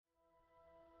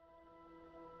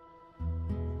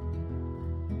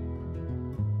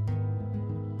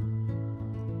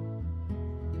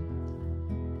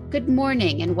Good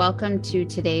morning and welcome to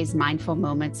today's Mindful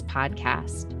Moments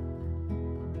podcast.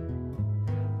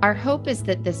 Our hope is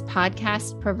that this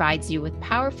podcast provides you with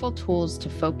powerful tools to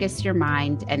focus your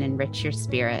mind and enrich your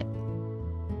spirit.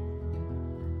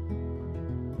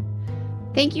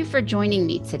 Thank you for joining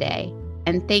me today,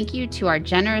 and thank you to our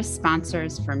generous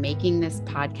sponsors for making this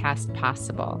podcast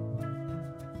possible.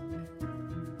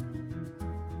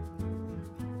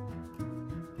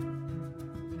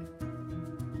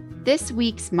 This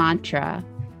week's mantra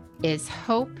is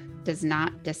hope does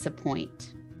not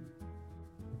disappoint.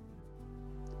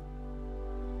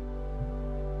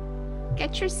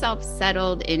 Get yourself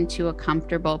settled into a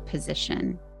comfortable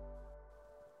position.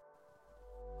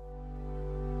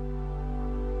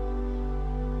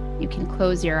 You can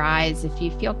close your eyes if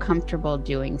you feel comfortable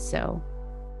doing so.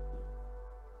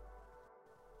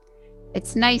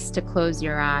 It's nice to close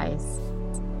your eyes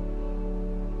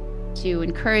to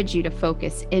encourage you to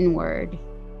focus inward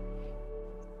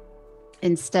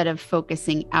instead of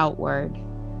focusing outward,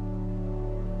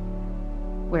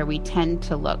 where we tend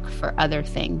to look for other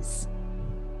things.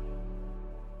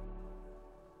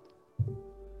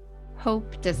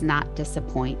 Hope does not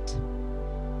disappoint.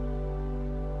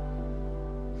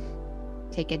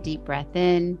 Take a deep breath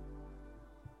in,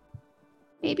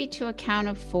 maybe to a count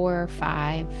of 4 or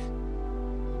 5,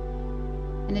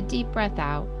 and a deep breath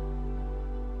out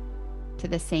to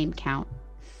the same count.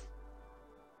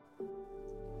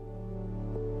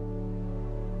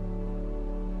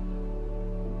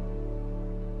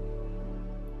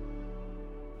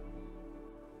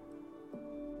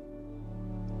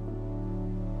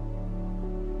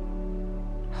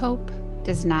 Hope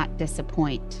does not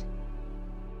disappoint.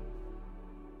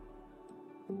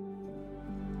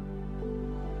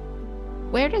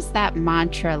 Where does that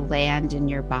mantra land in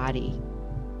your body?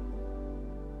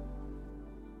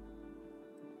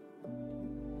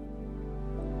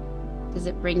 Does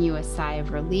it bring you a sigh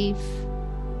of relief?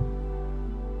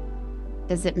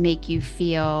 Does it make you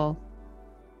feel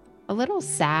a little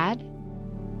sad?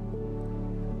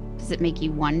 Does it make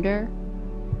you wonder?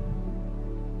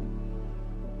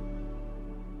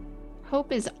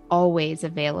 Hope is always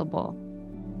available.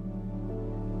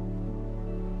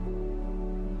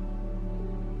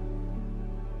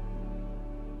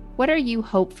 What are you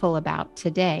hopeful about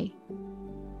today?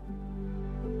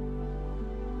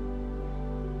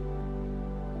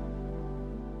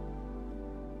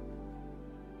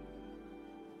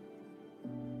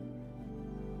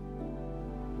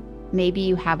 Maybe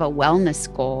you have a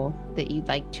wellness goal that you'd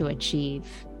like to achieve.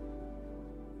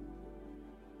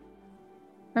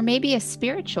 Or maybe a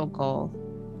spiritual goal.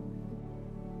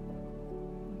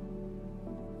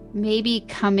 Maybe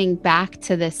coming back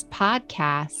to this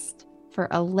podcast for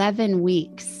 11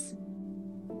 weeks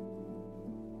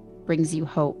brings you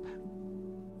hope.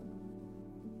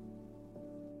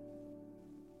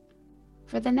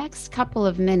 For the next couple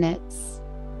of minutes,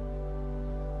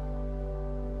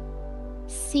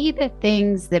 see the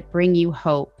things that bring you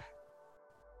hope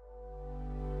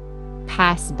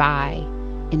pass by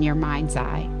in your mind's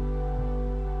eye.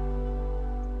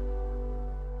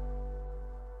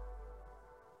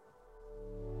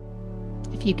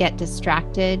 If you get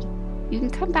distracted, you can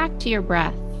come back to your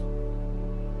breath,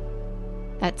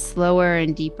 that slower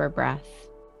and deeper breath,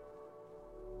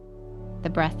 the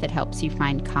breath that helps you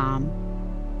find calm.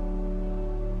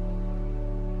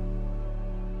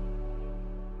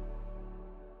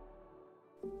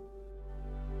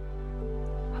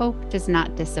 Hope does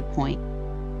not disappoint.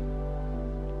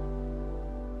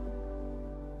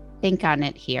 Think on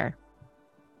it here.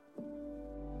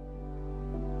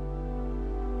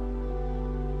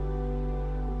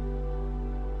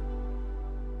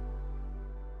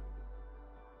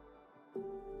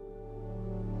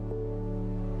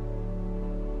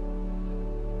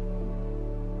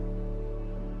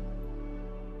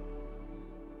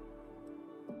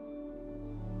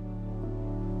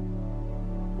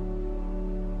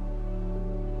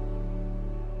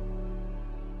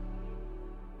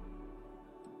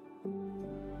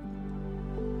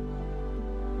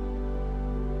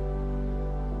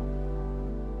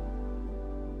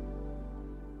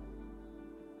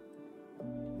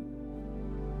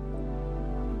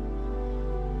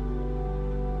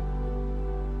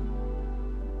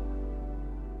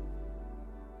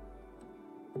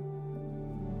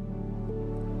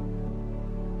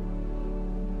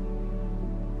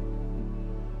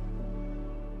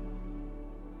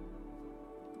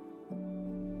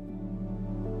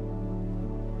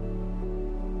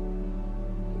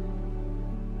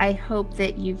 I hope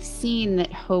that you've seen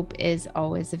that hope is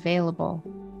always available.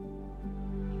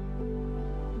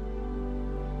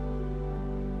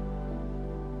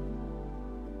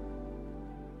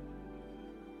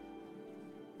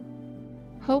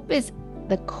 Hope is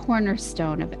the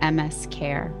cornerstone of MS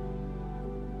care.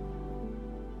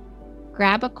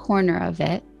 Grab a corner of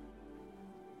it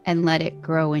and let it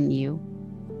grow in you.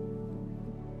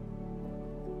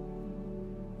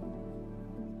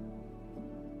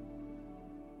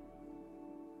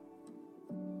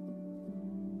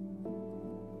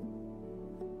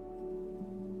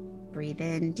 Breathe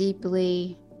in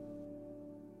deeply.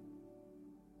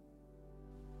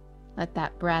 Let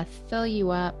that breath fill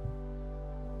you up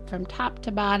from top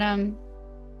to bottom,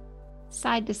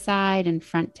 side to side, and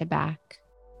front to back.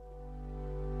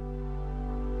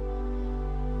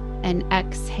 And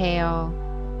exhale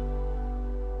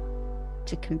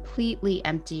to completely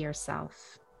empty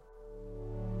yourself.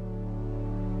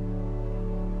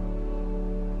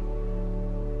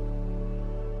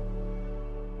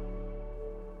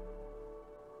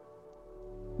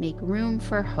 Make room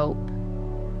for hope.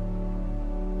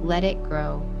 Let it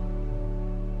grow.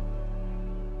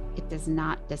 It does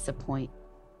not disappoint.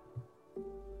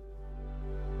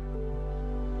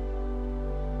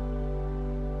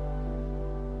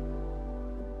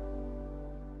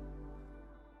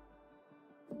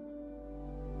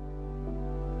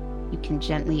 You can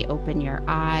gently open your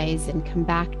eyes and come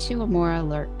back to a more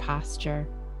alert posture.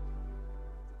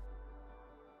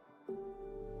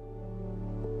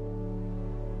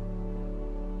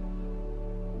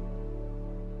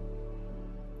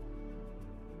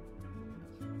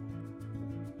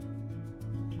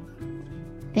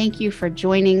 Thank you for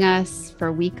joining us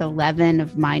for week 11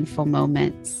 of Mindful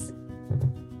Moments.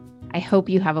 I hope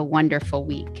you have a wonderful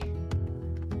week.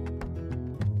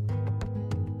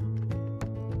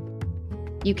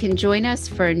 You can join us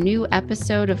for a new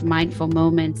episode of Mindful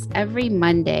Moments every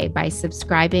Monday by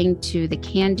subscribing to the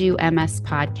Can Do MS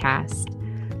podcast,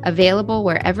 available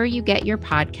wherever you get your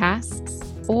podcasts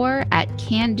or at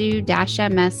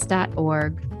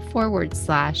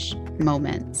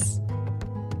cando-ms.org/moments.